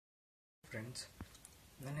Friends,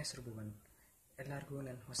 ನನ್ನ ಹೆಸರು ಭುವನ್. ಎಲ್ಲರಿಗೂ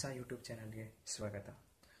ನನ್ನ ಹೊಸ ಯೂಟ್ಯೂಬ್ ಚಾನಲ್ಗೆ ಸ್ವಾಗತ.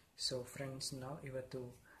 ಸೊ ಫ್ರೆಂಡ್ಸ್, ನಾವು ಇವತ್ತು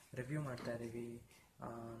ರಿವ್ಯೂ ಮಾಡ್ತಾ ಇದ್ದೀವಿ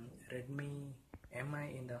ರೆಡ್ಮಿ MI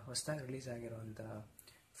ಇಂದ ಹೊಸದಾಗಿ ರಿಲೀಸ್ ಆಗಿರುವಂಥ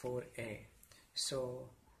 4A. ಸೊ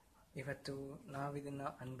ಇವತ್ತು ನಾವು ಇದನ್ನು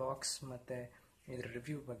ಅನ್ಬಾಕ್ಸ್ ಮತ್ತು ಇದರ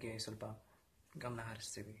ರಿವ್ಯೂ ಬಗ್ಗೆ ಸ್ವಲ್ಪ ಗಮನ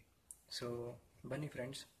ಹರಿಸ್ತೀವಿ. ಸೊ ಬನ್ನಿ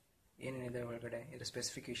ಫ್ರೆಂಡ್ಸ್, ಏನೇನಿದೆ ಒಳಗಡೆ, ಇದರ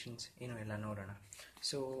ಸ್ಪೆಸಿಫಿಕೇಷನ್ಸ್ ಏನು ಎಲ್ಲ ನೋಡೋಣ.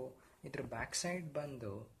 ಸೊ ಇದರ ಬ್ಯಾಕ್ ಸೈಡ್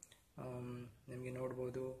ಬಂದು ನಿಮಗೆ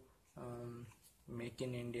ನೋಡ್ಬೋದು make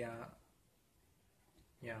in India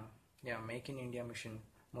make in India mission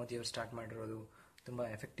ಮೋದಿಯವರು ಸ್ಟಾರ್ಟ್ ಮಾಡಿರೋದು ತುಂಬ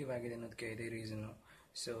ಎಫೆಕ್ಟಿವ್ ಆಗಿದೆ ಅನ್ನೋದಕ್ಕೆ ಇದೇ ರೀಸನ್ನು.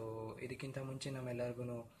 ಸೊ ಇದಕ್ಕಿಂತ ಮುಂಚೆ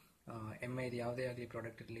ನಮ್ಮೆಲ್ಲರಿಗೂ MIದು ಯಾವುದೇ ಆಗಲಿ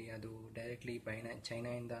ಪ್ರಾಡಕ್ಟ್ ಇರಲಿ, ಅದು ಡೈರೆಕ್ಟ್ಲಿ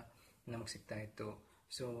ಚೈನಾಯಿಂದ ನಮಗೆ ಸಿಗ್ತಾಯಿತ್ತು.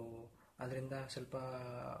 ಸೊ ಅದರಿಂದ ಸ್ವಲ್ಪ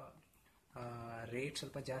ರೇಟ್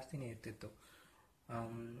ಸ್ವಲ್ಪ ಜಾಸ್ತಿನೇ ಇರ್ತಿತ್ತು.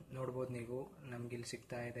 ನೋಡ್ಬೋದು ನೀವು, ನಮಗಿಲ್ಲಿ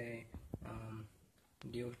ಸಿಗ್ತಾ ಇದೆ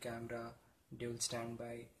dual camera, dual stand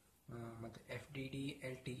by ಮತ್ತು FDD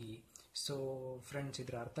LTE. ಸೊ ಫ್ರೆಂಡ್ಸ್,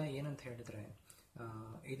 ಇದರ ಅರ್ಥ ಏನಂತ ಹೇಳಿದ್ರೆ,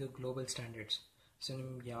 ಇದು ಗ್ಲೋಬಲ್ ಸ್ಟ್ಯಾಂಡರ್ಡ್ಸ್. ಸೊ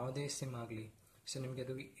ನಿಮ್ಗೆ ಯಾವುದೇ ಸಿಮ್ ಆಗಲಿ, ಸೊ ನಿಮಗೆ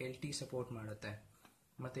ಅದು LTE ಸಪೋರ್ಟ್ ಮಾಡುತ್ತೆ.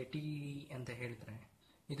 ಮತ್ತು TE ಅಂತ ಹೇಳಿದ್ರೆ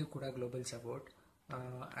ಇದು ಕೂಡ global support.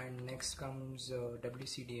 And next comes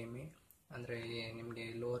WCDMA, ಅಂದರೆ ನಿಮಗೆ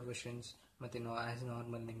ಲೋವರ್ ವರ್ಷನ್ಸ್ ಮತ್ತು ಆ್ಯಸ್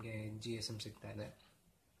ನಾರ್ಮಲ್ ನಿಮಗೆ GSM ಸಿಗ್ತಾ ಇದೆ.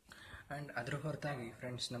 ಆ್ಯಂಡ್ ಅದರ ಹೊರತಾಗಿ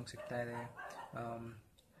ಫ್ರೆಂಡ್ಸ್ ನಮ್ಗೆ ಸಿಗ್ತಾ ಇದೆ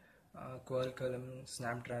ಕ್ವಾಲ್ಕಮ್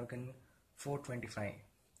ಸ್ನ್ಯಾಪ್ಡ್ರ್ಯಾಗನ್ 425.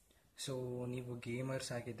 ಸೊ ನೀವು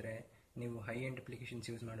ಗೇಮರ್ಸ್ ಆಗಿದ್ದರೆ, ನೀವು ಹೈ ಎಂಡ್ ಅಪ್ಲಿಕೇಶನ್ಸ್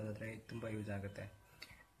ಯೂಸ್ ಮಾಡೋದಾದರೆ ತುಂಬ ಯೂಸ್ ಆಗುತ್ತೆ.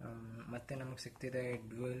 ಮತ್ತು ನಮಗೆ ಸಿಗ್ತಿದೆ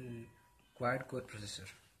dual Quad core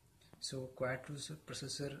processor. So Quad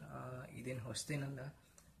processor ಇದೇನು ಹೊಸದೇನಲ್ಲ,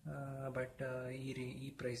 ಬಟ್ ಈ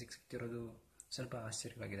ಪ್ರೈಸಿಗೆ ಸಿಗ್ತಿರೋದು ಸ್ವಲ್ಪ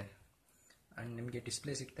ಆಶ್ಚರ್ಯವಾಗಿದೆ. ಆ್ಯಂಡ್ ನಿಮಗೆ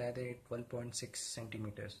ಡಿಸ್ಪ್ಲೇ ಸಿಗ್ತಾ ಇದೆ 12.6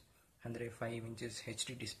 ಸೆಂಟಿಮೀಟರ್ಸ್, ಅಂದರೆ 5 ಇಂಚಸ್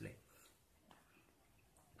HD ಡಿಸ್ಪ್ಲೇ.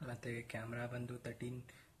 ಮತ್ತು ಕ್ಯಾಮ್ರಾ ಬಂದು 13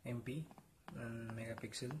 MP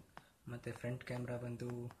ಮೆಗಾಪಿಕ್ಸೆಲ್, ಮತ್ತು ಫ್ರಂಟ್ ಕ್ಯಾಮ್ರಾ ಬಂದು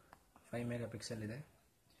 5 ಮೆಗಾಪಿಕ್ಸೆಲ್ ಇದೆ.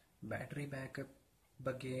 ಬ್ಯಾಟ್ರಿ ಬ್ಯಾಕಪ್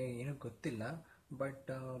ಬಗ್ಗೆ ಏನೂ ಗೊತ್ತಿಲ್ಲ, ಬಟ್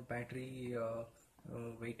ಬ್ಯಾಟ್ರಿ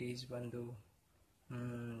ವೆಯ್ಟೇಜ್ ಬಂದು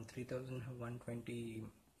 3120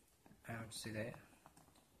 ಆ್ಯಮ್ಸ್ ಇದೆ.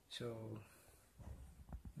 ಸೊ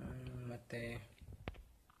ಮತ್ತು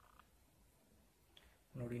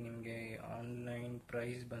ನೋಡಿ, ನಿಮಗೆ ಆನ್ಲೈನ್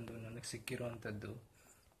ಪ್ರೈಸ್ ಬಂದು ನನಗೆ ಸಿಕ್ಕಿರೋವಂಥದ್ದು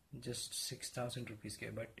ಜಸ್ಟ್ 6000 ರುಪೀಸ್ಗೆ,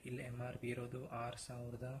 ಬಟ್ ಇಲ್ಲಿ MRP ಇರೋದು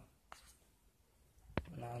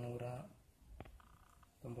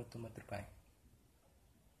 6499 ರೂಪಾಯಿ.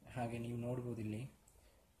 ಹಾಗೆ ನೀವು ನೋಡ್ಬೋದು ಇಲ್ಲಿ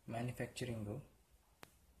ಮ್ಯಾನುಫ್ಯಾಕ್ಚರಿಂಗು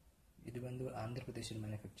ಇದು ಬಂದು ಆಂಧ್ರ ಪ್ರದೇಶದಲ್ಲಿ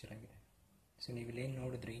ಮ್ಯಾನುಫ್ಯಾಕ್ಚರ್ ಆಗಿದೆ. ಸೊ ನೀವು ಇಲ್ಲೇನು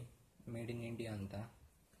ನೋಡಿದ್ರಿ ಮೇಡ್ ಇನ್ ಇಂಡಿಯಾ ಅಂತ,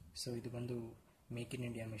 ಸೊ ಇದು ಬಂದು make in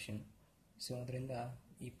India mission. So ಅದರಿಂದ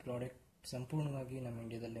ಈ ಪ್ರಾಡಕ್ಟ್ ಸಂಪೂರ್ಣವಾಗಿ ನಮ್ಮ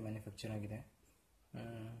ಇಂಡಿಯಾದಲ್ಲೇ ಮ್ಯಾನುಫ್ಯಾಕ್ಚರ್ ಆಗಿದೆ.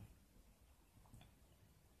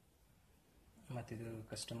 ಮತ್ತು ಇದು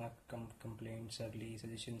ಕಸ್ಟಮರ್ ಕಂಪ್ಲೇಂಟ್ಸ್ ಆಗಲಿ,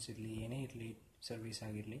 ಸಜೆಷನ್ಸ್ ಇರಲಿ, ಏನೇ ಇರಲಿ, ಸರ್ವಿಸ್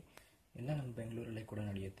ಆಗಿರಲಿ, ಎಲ್ಲ ನಮ್ಮ ಬೆಂಗಳೂರಲ್ಲೇ ಕೂಡ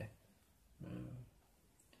ನಡೆಯುತ್ತೆ.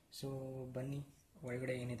 ಸೊ ಬನ್ನಿ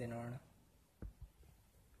ಒಳಗಡೆ ಏನಿದೆ ನೋಡೋಣ.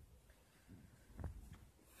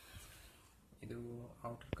 ಇದು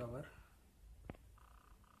ಔಟರ್ ಕವರ್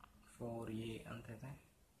 4A ಅಂತ ಇದೆ.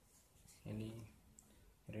 ಇಲ್ಲಿ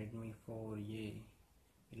ರೆಡ್ಮಿ 4A,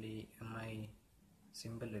 ಇಲ್ಲಿ MI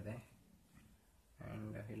ಸಿಂಬಲ್ ಇದೆ,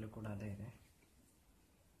 ಆ್ಯಂಡ್ ಇಲ್ಲೂ ಕೂಡ ಅದೇ ಇದೆ.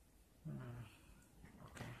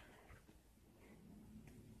 ಓಕೆ,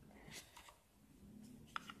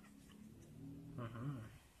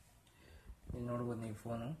 ಇಲ್ಲಿ ನೋಡ್ಬೋದು ನೀವು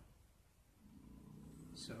ಫೋನು.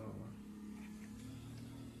 ಸೊ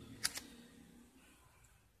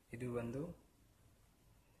ಇದು ಒಂದು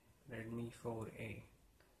ರೆಡ್ಮಿ 4A.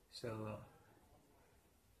 ಸೊ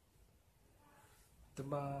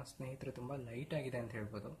ತುಂಬ ಸ್ನೇಹಿತರೆ, ತುಂಬ ಲೈಟ್ ಆಗಿದೆ ಅಂತ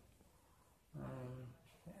ಹೇಳ್ಬೋದು.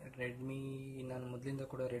 ರೆಡ್ಮಿ, ನಾನು ಮೊದಲಿಂದ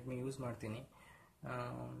ಕೂಡ ರೆಡ್ಮಿ ಯೂಸ್ ಮಾಡ್ತೀನಿ.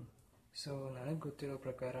 ಸೊ ನನಗೆ ಗೊತ್ತಿರೋ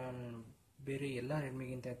ಪ್ರಕಾರ ಬೇರೆ ಎಲ್ಲ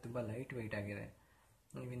ರೆಡ್ಮಿಗಿಂತ ತುಂಬ ಲೈಟ್ ವೆಯ್ಟ್ ಆಗಿದೆ.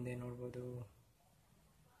 ನೀವು ಹಿಂದೆ ನೋಡ್ಬೋದು,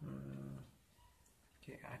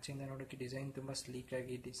 ಆಚೆಯಿಂದ ನೋಡೋಕ್ಕೆ ಡಿಸೈನ್ ತುಂಬ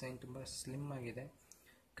ಸ್ಲೀಕಾಗಿ, ಡಿಸೈನ್ ತುಂಬ ಸ್ಲಿಮ್ ಆಗಿದೆ.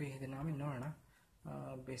 ಓಕೆ, ಇದು ನಾವೇ ನೋಡೋಣ.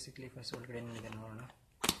 ಬೇಸಿಕ್ಲಿ ಫಸ್ಟ್ ಒಳಗಡೆ ಏನಿದೆ ನೋಡೋಣ.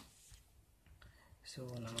 ಸೊ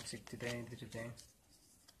ನಮಗೆ ಸಿಗ್ತಿದೆ ಇದ್ರ ಜೊತೆ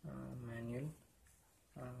ಮ್ಯಾನ್ಯುಯಲ್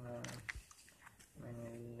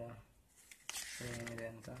ಏನಿದೆ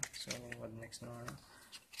ಅಂತ. ಸೊ ಅದು ನೆಕ್ಸ್ಟ್ ನೋಡೋಣ.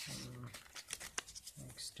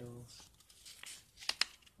 ನೆಕ್ಸ್ಟು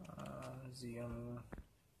ಜಿಯಮ್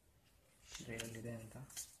ರಿಯಲ್ ಇದೆ ಅಂತ.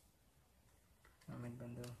 ಆಮೇಲೆ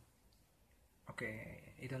ಬಂದು ಓಕೆ,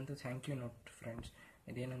 ಇದೊಂದು ಥ್ಯಾಂಕ್ ಯು ನೋಟ್ ಫ್ರೆಂಡ್ಸ್.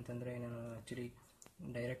 ಇದೇನಂತಂದರೆ, ನಾನು ಆ್ಯಕ್ಚುಲಿ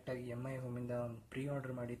ಡೈರೆಕ್ಟಾಗಿ MI ಹೋಮಿಂದ ಪ್ರೀ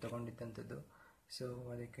ಆರ್ಡರ್ ಮಾಡಿ ತೊಗೊಂಡಿದ್ದಂಥದ್ದು. ಸೊ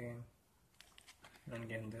ಅದಕ್ಕೆ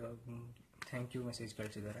ನನಗೆ ಒಂದು ಥ್ಯಾಂಕ್ ಯು ಮೆಸೇಜ್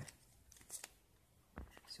ಕಳಿಸಿದ್ದಾರೆ.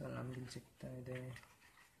 ಸೊ ನಮಗಿಲ್ಲಿ ಸಿಗ್ತಾ ಇದೆ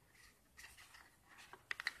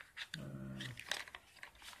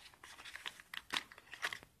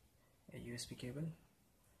USB ಕೇಬಲ್,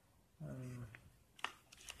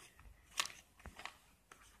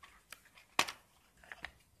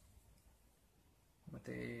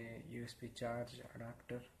 ಮತ್ತು USB ಚಾರ್ಜ್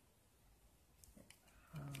ಅಡಾಪ್ಟರ್.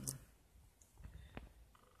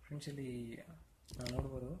 ಫ್ರೆಂಡ್ಸ್, ಇಲ್ಲಿ ನಾವು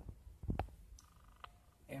ನೋಡ್ಬೋದು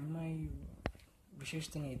MI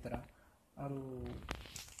ವಿಶೇಷತೆನೇ ಈ ಥರ. ಅವರು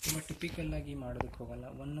ತುಂಬ ಟಿಪಿಕಲ್ಲಾಗಿ ಮಾಡೋದಕ್ಕೆ ಹೋಗಲ್ಲ.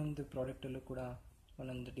 ಒಂದೊಂದು ಪ್ರಾಡಕ್ಟಲ್ಲೂ ಕೂಡ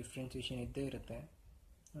ಒಂದೊಂದು ಡಿಫ್ರೆನ್ಸಿಯೇಷನ್ ಇದ್ದೇ ಇರುತ್ತೆ.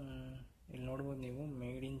 ಇಲ್ಲಿ ನೋಡ್ಬೋದು ನೀವು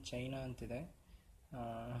ಮೇಡ್ ಇನ್ ಚೈನಾ ಅಂತಿದೆ.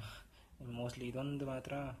 ಮೋಸ್ಟ್ಲಿ ಇದೊಂದು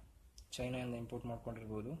ಮಾತ್ರ ಚೈನಾಯಿಂದ ಇಂಪೋರ್ಟ್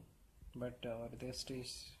ಮಾಡ್ಕೊಂಡಿರ್ಬೋದು, ಬಟ್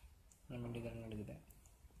ಅದಷ್ಟೀಸ್ ನಮ್ಮ ಇಂಡಿಯಾದಲ್ಲಿ ನಡೆದಿದೆ.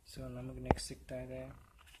 ಸೊ ನಮಗೆ ನೆಕ್ಸ್ಟ್ ಸಿಗ್ತಾ ಇದೆ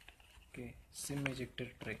okay sim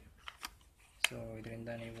ejector tray. So ಇದರಿಂದ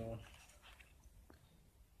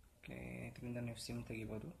ನೀವು ಸಿಮ್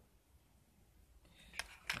ತೆಗಿಬೋದು.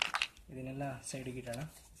 ಇದನ್ನೆಲ್ಲ ಸೈಡಿಗೆ ಇಡೋಣ.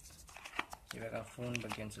 ಇವಾಗ ಫೋನ್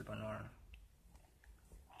ಬಗ್ಗೆ ಒಂದು ಸ್ವಲ್ಪ ನೋಡೋಣ.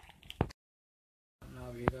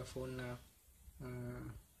 ನಾವೀಗ ಫೋನ್ನ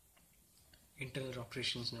ಇಂಟರ್ನಲ್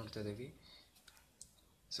ಆಪ್ರೇಷನ್ಸ್ ನೋಡ್ತಾ ಇದ್ದೀವಿ.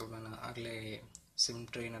 ಸೊ ನಾನು ಆಗಲೇ ಸಿಮ್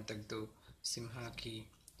ಟ್ರೈನ ತೆಗೆದು ಸಿಮ್ ಹಾಕಿ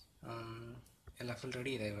ಎಲ್ಲ ಫುಲ್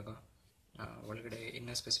ರೆಡಿ ಇದೆ. ಇವಾಗ ಒಳಗಡೆ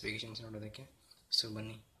ಇನ್ನೂ ಸ್ಪೆಸಿಫಿಕೇಷನ್ಸ್ ನೋಡೋದಕ್ಕೆ. ಸೊ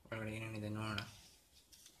ಬನ್ನಿ ಒಳಗಡೆ ಏನೇನಿದೆ ನೋಡೋಣ.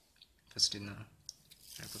 ಫಸ್ಟ್ ಇದನ್ನ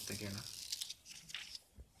ಹೇಳ್ಕೊಟ್ಟು ತೆಗೆಯೋಣ.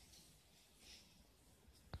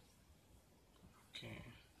 ಓಕೆ,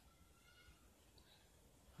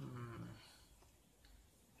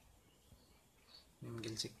 ನಿಮ್ಗೆ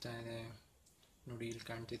ಇಲ್ಲಿ ಸಿಗ್ತಾ ಇದೆ ನೋಡಿ, ಇಲ್ಲಿ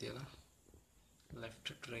ಕಾಣ್ತಿದೆಯಲ್ಲ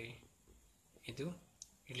ಲೆಫ್ಟ್ ಟ್ರೈ. ಇದು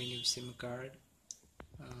ಇಲ್ಲಿ ನೀವು ಸಿಮ್ ಕಾರ್ಡ್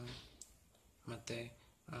ಮತ್ತು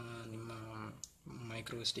ನಿಮ್ಮ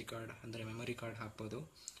ಮೈಕ್ರೋ SD ಕಾರ್ಡ್ ಅಂದರೆ ಮೆಮೊರಿ ಕಾರ್ಡ್ ಹಾಕ್ಬೋದು.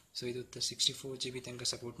 ಸೊ ಇದು 64 GB ತನಕ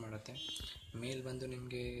ಸಪೋರ್ಟ್ ಮಾಡುತ್ತೆ. ಮೇಲ್ ಬಂದು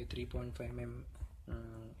ನಿಮಗೆ 3.5mm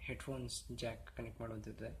ಹೆಡ್ಫೋನ್ಸ್ ಜಾಕ್ ಕನೆಕ್ಟ್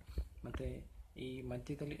ಮಾಡೋದಿದೆ. ಮತ್ತು ಈ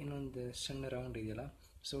ಮಧ್ಯದಲ್ಲಿ ಇನ್ನೊಂದು ಸಣ್ಣ ರೌಂಡ್ ಇದೆಯಲ್ಲ,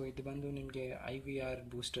 ಸೊ ಇದು ಬಂದು ನಿಮಗೆ IVR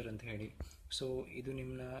ಬೂಸ್ಟರ್ ಅಂತ ಹೇಳಿ. ಸೊ ಇದು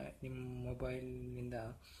ನಿಮ್ಮ ಮೊಬೈಲ್ನಿಂದ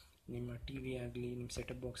ನಿಮ್ಮ TV ಆಗಲಿ, ನಿಮ್ಮ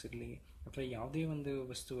ಸೆಟಪ್ ಬಾಕ್ಸ್ ಇರಲಿ, ಅಥವಾ ಯಾವುದೇ ಒಂದು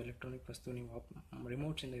ವಸ್ತು, ಎಲೆಕ್ಟ್ರಾನಿಕ್ ವಸ್ತು ನೀವು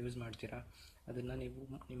ರಿಮೋಟ್ಸಿಂದ ಯೂಸ್ ಮಾಡ್ತೀರಾ, ಅದನ್ನು ನೀವು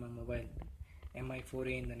ನಿಮ್ಮ ಮೊಬೈಲ್ MI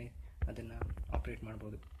 4A ಅದನ್ನು ಆಪ್ರೇಟ್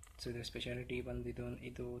ಮಾಡ್ಬೋದು. ಸೊ ಇದರ ಸ್ಪೆಷಾಲಿಟಿ ಬಂದು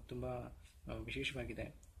ಇದು ತುಂಬ ವಿಶೇಷವಾಗಿದೆ.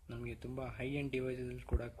 ನಮಗೆ ತುಂಬ ಹೈ ಎಂಡ್ ಡಿವೈಸಲ್ಲಿ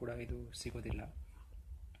ಕೂಡ ಇದು ಸಿಗೋದಿಲ್ಲ.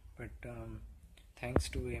 ಬಟ್ ಥ್ಯಾಂಕ್ಸ್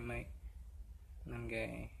ಟು MI ನಮಗೆ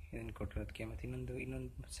ಇದನ್ನು ಕೊಟ್ಟಿರೋದಕ್ಕೆ. ಮತ್ತು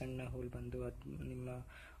ಇನ್ನೊಂದು ಸಣ್ಣ ಹೋಲ್ ಬಂದು ಅದು ನಿಮ್ಮ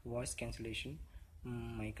ವಾಯ್ಸ್ ಕ್ಯಾನ್ಸಲೇಷನ್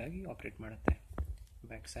ಮೈಕಾಗಿ ಆಪ್ರೇಟ್ ಮಾಡುತ್ತೆ.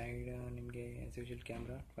 ಬ್ಯಾಕ್ ಸೈಡ್ ನಿಮಗೆ as usual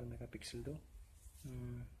camera 12 MP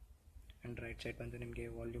and right side ಬಂದು ನಿಮಗೆ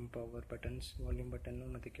ವಾಲ್ಯೂಮ್ ಬಟನ್ನು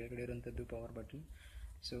ಮತ್ತು ಕೆಳಗಡೆ ಇರುವಂಥದ್ದು ಪವರ್ ಬಟನ್.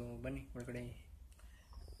 ಸೊ ಬನ್ನಿ ಒಳಗಡೆ.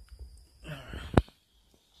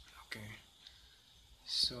 ಓಕೆ,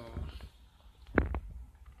 ಸೊ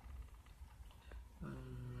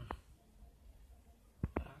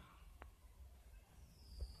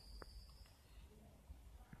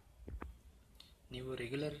ನೀವು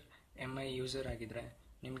ರೆಗ್ಯುಲರ್ MI ಯೂಸರ್ ಆಗಿದ್ದರೆ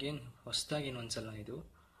ನಿಮಗೇನು ಹೊಸದಾಗೇನು ಅನಿಸಲ್ಲ. ಇದು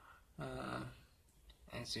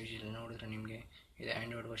ಆ್ಯಸ್ ಯೂಶುವಲ್ ನೋಡಿದ್ರೆ ನಿಮಗೆ ಇದು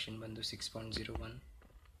ಆ್ಯಂಡ್ರಾಯ್ಡ್ ವರ್ಷನ್ ಬಂದು 6.01,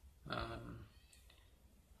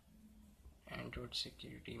 ಆ್ಯಂಡ್ರಾಯ್ಡ್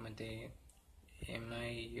ಸೆಕ್ಯೂರಿಟಿ ಮತ್ತು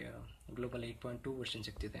MI ಗ್ಲೋಬಲ್ 8.2 ವರ್ಷನ್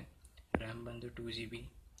ಸಿಗ್ತಿದೆ. ರ್ಯಾಮ್ ಬಂದು 2 GB,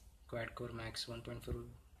 Quad core Max 1.4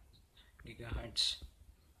 GHz.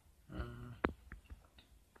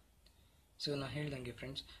 So ನಾನು ಹೇಳ್ದಂಗೆ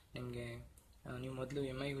ಫ್ರೆಂಡ್ಸ್, ನಿಮಗೆ ನೀವು ಮೊದಲು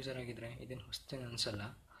MI ಯೂಸರ್ ಆಗಿದ್ದರೆ ಇದೇನು ಹೊಸ್ತೇನು ಅನಿಸಲ್ಲ.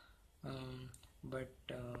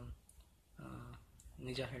 ಬಟ್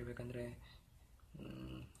ನಿಜ ಹೇಳಬೇಕಂದ್ರೆ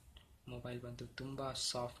ಮೊಬೈಲ್ ಬಂದು ತುಂಬ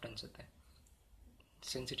ಸಾಫ್ಟ್ ಅನಿಸುತ್ತೆ.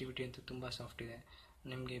 ಸೆನ್ಸಿಟಿವಿಟಿ ಅಂತೂ ತುಂಬ ಸಾಫ್ಟ್ ಇದೆ.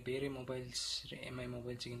 ನಿಮಗೆ ಬೇರೆ ಮೊಬೈಲ್ಸ್ MI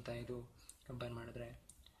ಮೊಬೈಲ್ಸ್ಗಿಂತ ಇದು ಕಂಪೇರ್ ಮಾಡಿದ್ರೆ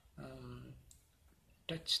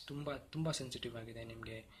ಟಚ್ ತುಂಬ ಸೆನ್ಸಿಟಿವ್ ಆಗಿದೆ.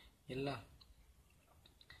 ನಿಮಗೆ ಎಲ್ಲ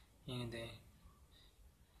ಏನಿದೆ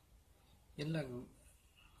ಎಲ್ಲ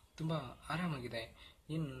ತುಂಬ ಆರಾಮಾಗಿದೆ.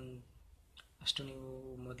 ಏನು ಅಷ್ಟು ನೀವು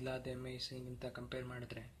ಮೊದಲಾದ MIಗಿಂತ ಕಂಪೇರ್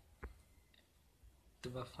ಮಾಡಿದ್ರೆ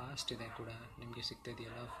ತುಂಬ ಫಾಸ್ಟ್ ಇದೆ ಕೂಡ. ನಿಮಗೆ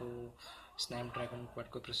ಸಿಗ್ತಾಯಿದೆಯಲ್ಲ Snapdragon Quad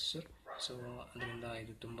core processor. So ಅದರಿಂದ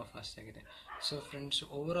ಇದು ತುಂಬ ಫಾಸ್ಟ್ ಆಗಿದೆ. So friends,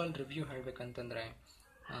 overall review ಹೇಳಬೇಕಂತಂದರೆ,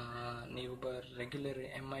 ನೀವೊಬ್ಬ regular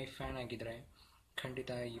MI fan ಆಗಿದ್ದರೆ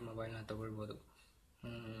ಖಂಡಿತ ಈ ಮೊಬೈಲ್ನ ತೊಗೊಳ್ಬೋದು.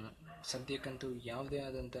 ಸದ್ಯಕ್ಕಂತೂ ಯಾವುದೇ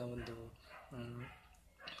ಆದಂಥ ಒಂದು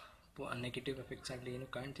ನೆಗೆಟಿವ್ ಎಫೆಕ್ಟ್ಸ್ ಆಗಲಿ ಏನೂ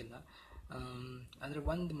ಕಾಣ್ತಿಲ್ಲ. ಆದರೆ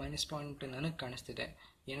ಒಂದು ಮೈನಸ್ ಪಾಯಿಂಟ್ ನನಗೆ ಕಾಣಿಸ್ತಿದೆ.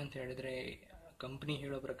 ಏನಂತ ಹೇಳಿದರೆ, ಕಂಪ್ನಿ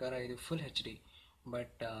ಹೇಳೋ ಪ್ರಕಾರ ಇದು ಫುಲ್ HD,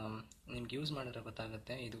 ಬಟ್ ನಿಮ್ಗೆ ಯೂಸ್ ಮಾಡಿದ್ರೆ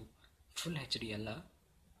ಗೊತ್ತಾಗುತ್ತೆ ಇದು ಫುಲ್ HD ಅಲ್ಲ,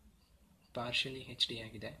 ಪಾರ್ಷಲಿ HD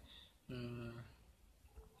ಆಗಿದೆ.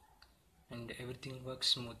 And everything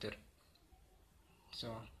works smoother. So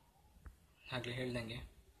ಆಗಲೇ ಹೇಳ್ದಂಗೆ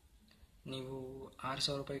ನೀವು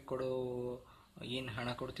 6,000 ರೂಪಾಯಿ ಕೊಡೋ ಏನು ಹಣ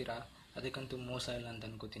ಕೊಡ್ತೀರಾ ಅದಕ್ಕಂತೂ ಮೋಸ ಇಲ್ಲ ಅಂತ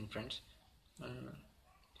ಅನ್ಕೋತೀನಿ ಫ್ರೆಂಡ್ಸ್.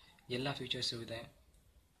 ಎಲ್ಲ ಫೀಚರ್ಸು ಇದೆ,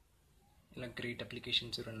 ಎಲ್ಲ ಗ್ರೇಟ್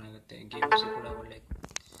ಅಪ್ಲಿಕೇಶನ್ಸು ರನ್ ಆಗುತ್ತೆ, ಗೇಮ್ಸು ಕೂಡ ಒಳ್ಳೆ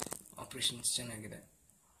ಆಪ್ರೇಷನ್ಸ್ ಚೆನ್ನಾಗಿದೆ.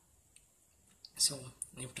 ಸೊ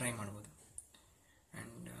ನೀವು ಟ್ರೈ ಮಾಡ್ಬೋದು.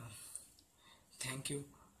 ಆ್ಯಂಡ್ ಥ್ಯಾಂಕ್ ಯು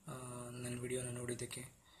ನನ್ನ ವಿಡಿಯೋನ ನೋಡಿದ್ದಕ್ಕೆ.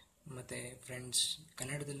 ಮತ್ತು ಫ್ರೆಂಡ್ಸ್,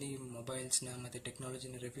 ಕನ್ನಡದಲ್ಲಿ ಮೊಬೈಲ್ಸ್ನ ಮತ್ತು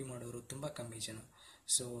ಟೆಕ್ನಾಲಜಿನ ರಿವ್ಯೂ ಮಾಡೋರು ತುಂಬ ಕಮ್ಮಿ ಜನ.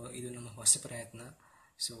 ಸೊ ಇದು ನಮ್ಮ ಹೊಸ ಪ್ರಯತ್ನ.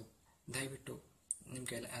 ಸೊ ದಯವಿಟ್ಟು ನಿಮ್ಮ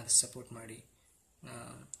ಕೈಲಿ ಅದು ಸಪೋರ್ಟ್ ಮಾಡಿ,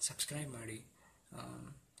 ಸಬ್ಸ್ಕ್ರೈಬ್ ಮಾಡಿ.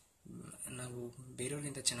 ನಾವು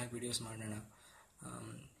ಬೇರೆಯವರಿಗಿಂತ ಚೆನ್ನಾಗಿ ವೀಡಿಯೋಸ್ ಮಾಡೋಣ.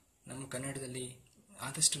 ನಮ್ಮ ಕನ್ನಡದಲ್ಲಿ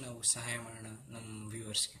ಆದಷ್ಟು ನಾವು ಸಹಾಯ ಮಾಡೋಣ ನಮ್ಮ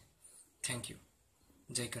ವ್ಯೂವರ್ಸ್ಗೆ. Thank you.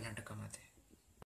 ಜೈ ಕರ್ನಾಟಕ ಮಾತೆ.